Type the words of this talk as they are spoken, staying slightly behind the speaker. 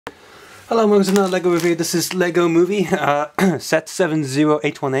Hello, welcome to another LEGO review. This is LEGO Movie, set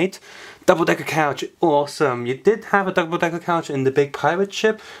 70818, double-decker couch. Awesome. You did have a double-decker couch in the big pirate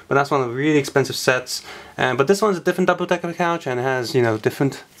ship, but that's one of the really expensive sets. But this one's a different double-decker couch and it has, you know,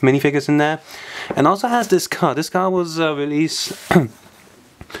 different minifigures in there. And also has this car. This car was released...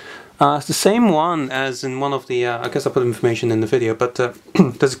 it's the same one as in one of the, I guess I'll put information in the video, but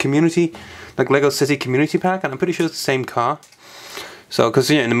there's a community, like LEGO City Community Pack, and I'm pretty sure it's the same car. So,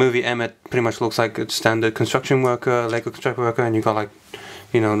 because yeah, in the movie, Emmett pretty much looks like a standard construction worker, LEGO construction worker, and you got like,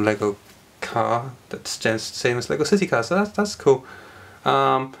 you know, LEGO car that's just same as LEGO City car. So that's cool.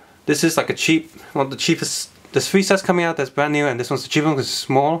 This is like a cheap, well, the cheapest. There's 3 sets coming out that's brand new, and this one's the cheap one because it's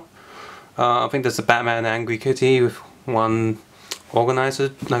small. I think there's the Batman Angry Kitty with one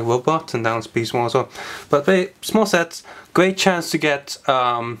organizer like robot, and that one's pretty small as well. But very small sets, great chance to get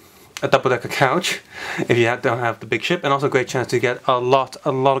a double-decker couch if you don't have the big ship, and also a great chance to get a lot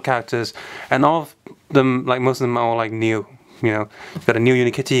of characters, and all of them, like most of them, are all like new. You know, you've got a new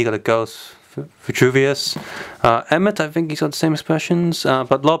Unikitty, you got a Ghost Vitruvius, Emmett. I think he's got the same expressions,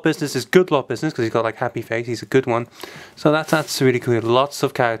 but Lord Business is good Lord Business because he's got like happy face. He's a good one, so that's really cool. Lots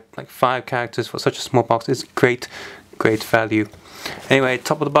of like 5 characters for such a small box. It's great value. Anyway,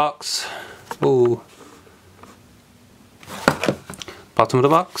 top of the box. Ooh. Bottom of the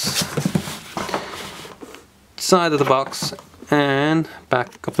box, side of the box, and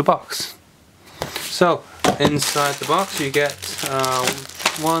back of the box. So inside the box you get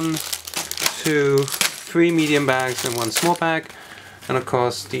 1, 2, 3 medium bags and 1 small bag, and of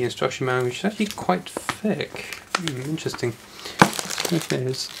course the instruction manual, which is actually quite thick. Interesting. It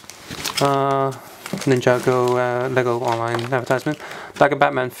is. Ninjago LEGO online advertisement. Like a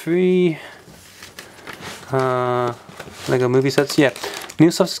Batman 3. LEGO movie sets, yeah.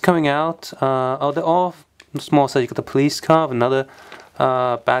 New stuff is coming out. Oh, they're all small sets. You got the police car, another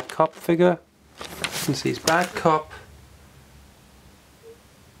bad cop figure. Let's see, it's bad cop.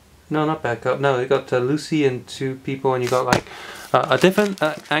 No, not bad cop. No, you got Lucy and 2 people, and you got like a different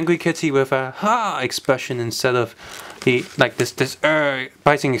angry kitty with a ha expression instead of the like this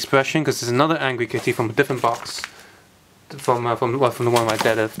biting expression, because there's another angry kitty from a different box from the one right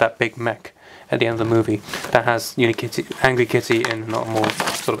there, that big mech at the end of the movie that has Angry Kitty in a more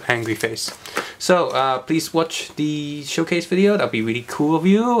sort of angry face. So please watch the showcase video. That'd be really cool of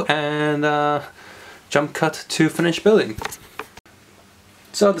you, and jump cut to finish building.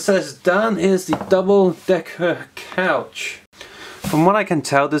 So the set is done. Here's the double-decker couch. From what I can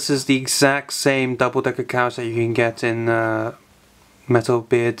tell, this is the exact same double-decker couch that you can get in Metal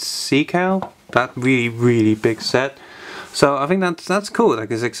Beard Sea Cow. That really big set. So I think that's cool.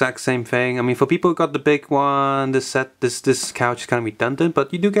 Like, it's the exact same thing. I mean, for people who got the big one, this couch is kind of redundant,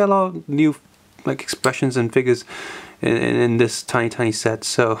 but you do get a lot of new like expressions and figures in this tiny set.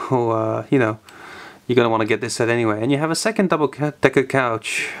 So you know, you're gonna want to get this set anyway. And you have a second double-decker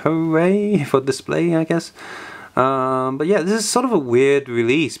couch. Hooray for display, I guess. But yeah, this is sort of a weird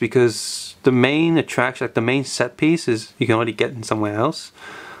release because the main attraction, like the main set piece, is you can already get in somewhere else.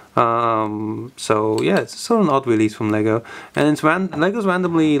 So yeah, it's sort of an odd release from LEGO, and it's LEGO's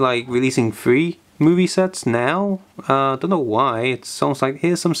randomly like releasing 3 movie sets now. Don't know why. It's almost like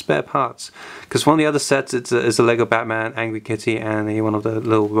here's some spare parts, because one of the other sets is a LEGO Batman Angry Kitty and one of the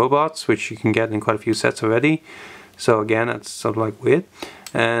little robots, which you can get in quite a few sets already. So again, that's sort of like weird,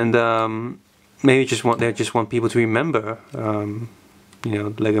 and maybe they just want people to remember you know,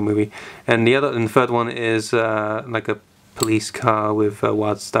 the LEGO movie. And the third one is like a police car with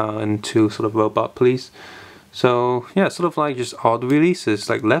Wildstar and 2 sort of robot police. So yeah, sort of like just odd releases,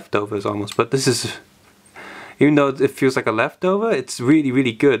 like leftovers almost. But this is, even though it feels like a leftover, it's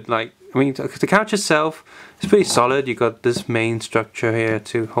really good. Like, I mean, the couch itself is pretty solid. You got this main structure here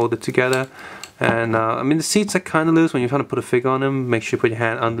to hold it together, and I mean, the seats are kind of loose when you're trying to put a figure on them. Make sure you put your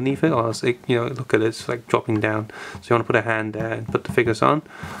hand underneath it, or else you know, look at it, it's like dropping down. So you want to put a hand there and put the figures on.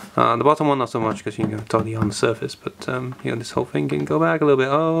 The bottom one not so much, because you know, totally on the surface. But you know, this whole thing can go back a little bit.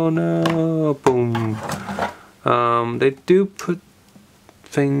 Oh no! Boom. They do put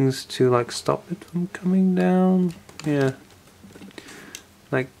things to like stop it from coming down. Yeah.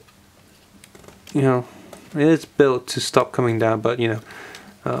 Like, you know, it is built to stop coming down, but you know,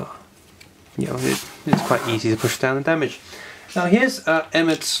 it's quite easy to push down the damage. Now here's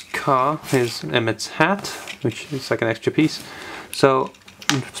Emmett's car. Here's Emmett's hat, which is like an extra piece. So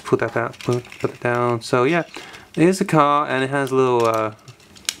let's put that out, put it down. So yeah, here's the car, and it has a little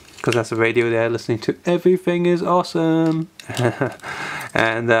because that's a radio there listening to Everything Is Awesome.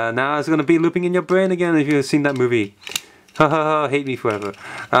 And now it's gonna be looping in your brain again if you've seen that movie. Ha ha ha, hate me forever.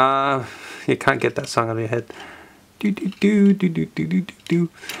 You can't get that song out of your head.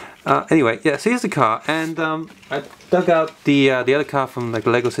 Anyway, yeah, so here's the car, and I dug out the other car from like the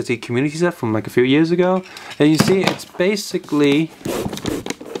Lego City community set from like a few years ago, and you see it's basically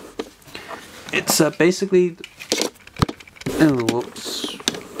oh, whoops,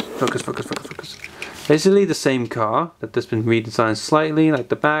 focus. Basically the same car that has been redesigned slightly, like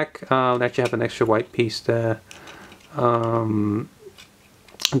the back. They actually have an extra white piece there. Doors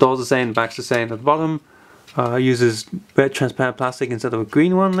the same, the back's the same. At the bottom, uses red transparent plastic instead of a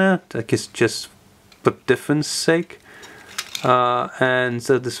green one there. That is just for difference sake. And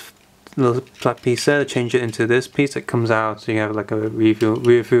so this little flat piece there, to change it into this piece that comes out, so you have like a rear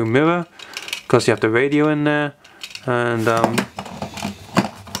view mirror. Of course, you have the radio in there, and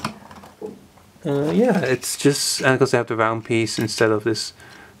yeah, it's just, and because they have the round piece instead of these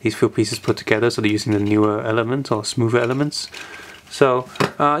few pieces put together, so they're using the newer elements or smoother elements. So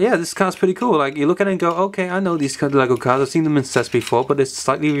yeah, this car's pretty cool. Like, you look at it and go, okay, I know these kind of Lego cars, I've seen them in sets before, but it's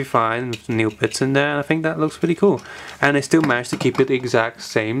slightly refined with new bits in there, and I think that looks pretty cool. And they still managed to keep it the exact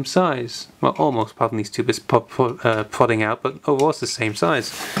same size. Well, almost, apart from these two bits prodding out, but overall it's the same size.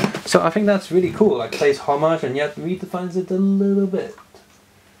 So I think that's really cool. Like, plays homage and yet redefines it a little bit.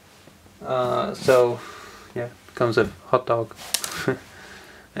 So yeah, comes a hot dog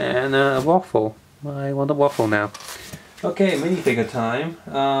and a waffle. I want a waffle now. Okay, minifigure time.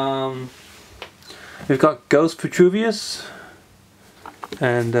 We've got Ghost Vitruvius,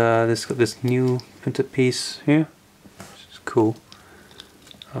 and this new printed piece here, which is cool.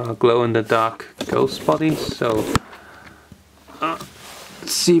 Glow in the dark ghost body. So let's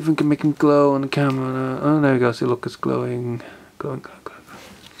see if we can make him glow on the camera. Oh, there we go. See, look, it's glowing.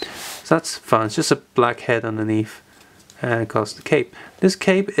 So that's fun. It's just a black head underneath, and of course the cape. This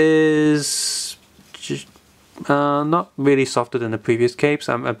cape is just, not really softer than the previous capes.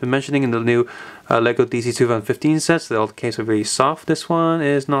 I've been mentioning in the new Lego DC 2015 sets that all the capes are really soft. This one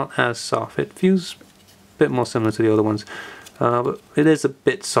is not as soft. It feels a bit more similar to the other ones, but it is a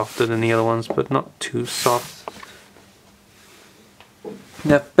bit softer than the other ones, but not too soft.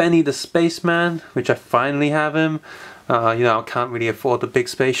 We have Benny the Spaceman, which I finally have him. You know, I can't really afford the big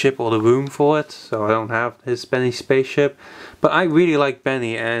spaceship or the room for it, so I don't have his Benny spaceship. But I really like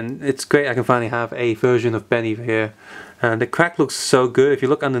Benny, and it's great I can finally have a version of Benny here. And the crack looks so good. If you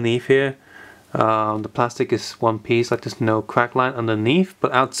look underneath here, the plastic is one piece, like there's no crack line underneath,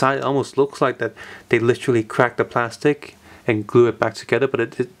 but outside it almost looks like that they literally cracked the plastic and glue it back together, but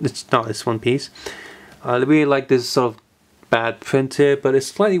it's not, it's one piece. I really like this sort of bad print here, but it's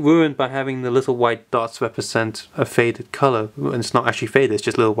slightly ruined by having the little white dots represent a faded color, and it's not actually faded, it's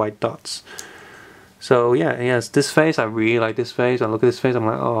just little white dots. So yeah, yes, this face, I really like this face. I look at this face, I'm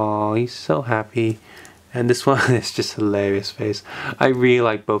like, oh, he's so happy. And this one is just hilarious face. I really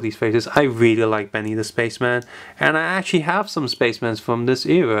like both these faces. I really like Benny the Spaceman, and I actually have some Spacemans from this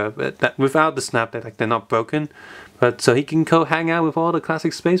era, but that without the snap, that like they're not broken, but so he can go hang out with all the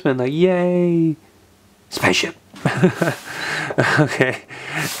classic Spacemen, like, yay, spaceship. Okay,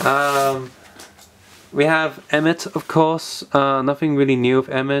 we have Emmett, of course. Nothing really new with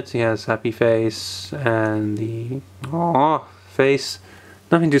Emmett. He has happy face and the aww face.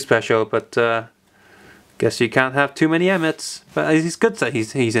 Nothing too special, but guess you can't have too many Emmets. But it's good that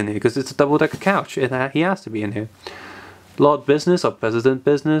he's in here because it's a double-decker couch. He has to be in here. Lord Business or President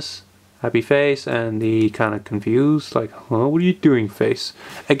Business, happy face, and the kind of confused, like, oh, what are you doing face?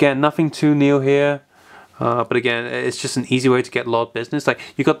 Again, nothing too new here. But again, it's just an easy way to get Lord Business. Like,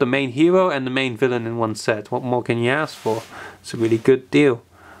 you got the main hero and the main villain in one set. What more can you ask for? It's a really good deal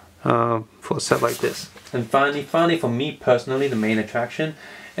for a set like this. And finally, for me personally, the main attraction,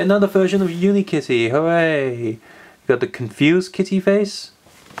 another version of Unikitty. Hooray! You got the confused kitty face,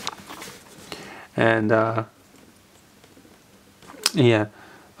 and yeah,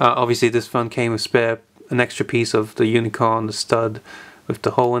 obviously this one came with an extra piece of the unicorn, the stud, with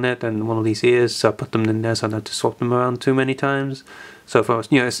the hole in it, and one of these ears, so I put them in there so I don't have to swap them around too many times. So if I was,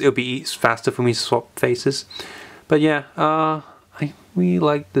 you know, it'll be faster for me to swap faces. But yeah, I really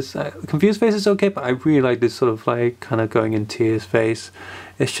like this. Confused face is okay, but I really like this sort of like kind of going in tears face.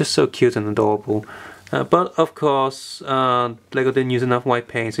 It's just so cute and adorable. But of course, Lego didn't use enough white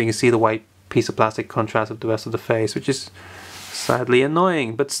paint, so you can see the white piece of plastic contrast with the rest of the face, which is sadly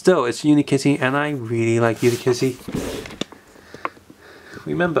annoying. But still, it's Unikitty, and I really like Unikitty.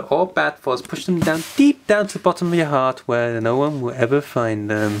 Remember, all bad thoughts, push them down, deep down to the bottom of your heart, where no one will ever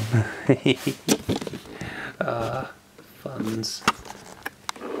find them. Funs.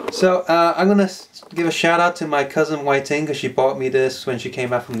 So, I'm gonna give a shout out to my cousin Whiting, because she bought me this when she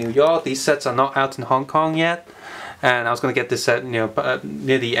came back from New York. These sets are not out in Hong Kong yet, and I was gonna get this set, you know,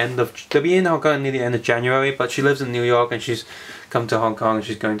 near the end of they'll be in Hong Kong near the end of January. But she lives in New York and she's come to Hong Kong and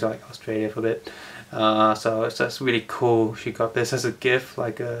she's going to like Australia for a bit. So that's really cool. She got this as a gift,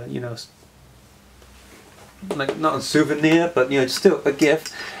 like a, you know, like not a souvenir, but you know, it's still a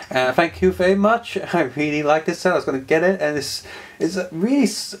gift. Thank you very much. I really like this set. I was going to get it, and it's a really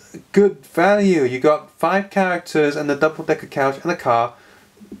good value. You got 5 characters and the double-decker couch and a car.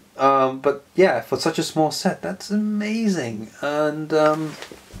 But yeah, for such a small set, that's amazing. And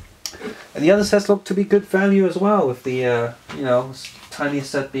the other sets look to be good value as well. With the you know,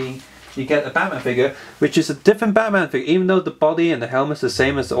 tiniest set being, you get a Batman figure, which is a different Batman figure. Even though the body and the helmet's the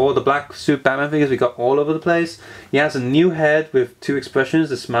same as all the black suit Batman figures we got all over the place, he has a new head with 2 expressions,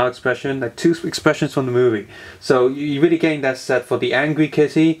 the smile expression, like 2 expressions from the movie. So you're really getting that set for the Angry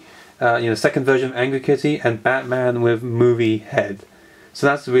Kitty, you know, second version of Angry Kitty, and Batman with movie head. So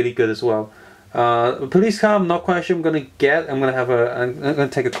that's really good as well. Police car, I'm not quite sure I'm gonna get. I'm gonna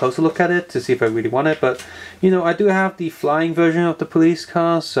take a closer look at it to see if I really want it. But you know, I do have the flying version of the police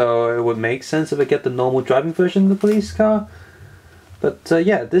car, so it would make sense if I get the normal driving version of the police car. But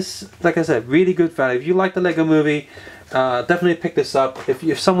yeah, this, like I said, really good value. If you like the Lego Movie, definitely pick this up. If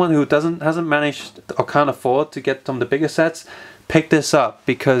you're someone who hasn't managed or can't afford to get some of the bigger sets, pick this up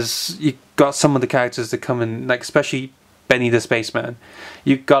because you got some of the characters that come in, like especially Benny the Spaceman.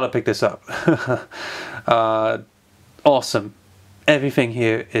 You gotta pick this up. Awesome. Everything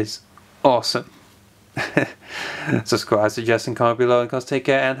here is awesome. Subscribe, suggest, and comment below. And guys, take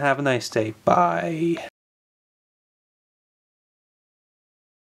care and have a nice day. Bye.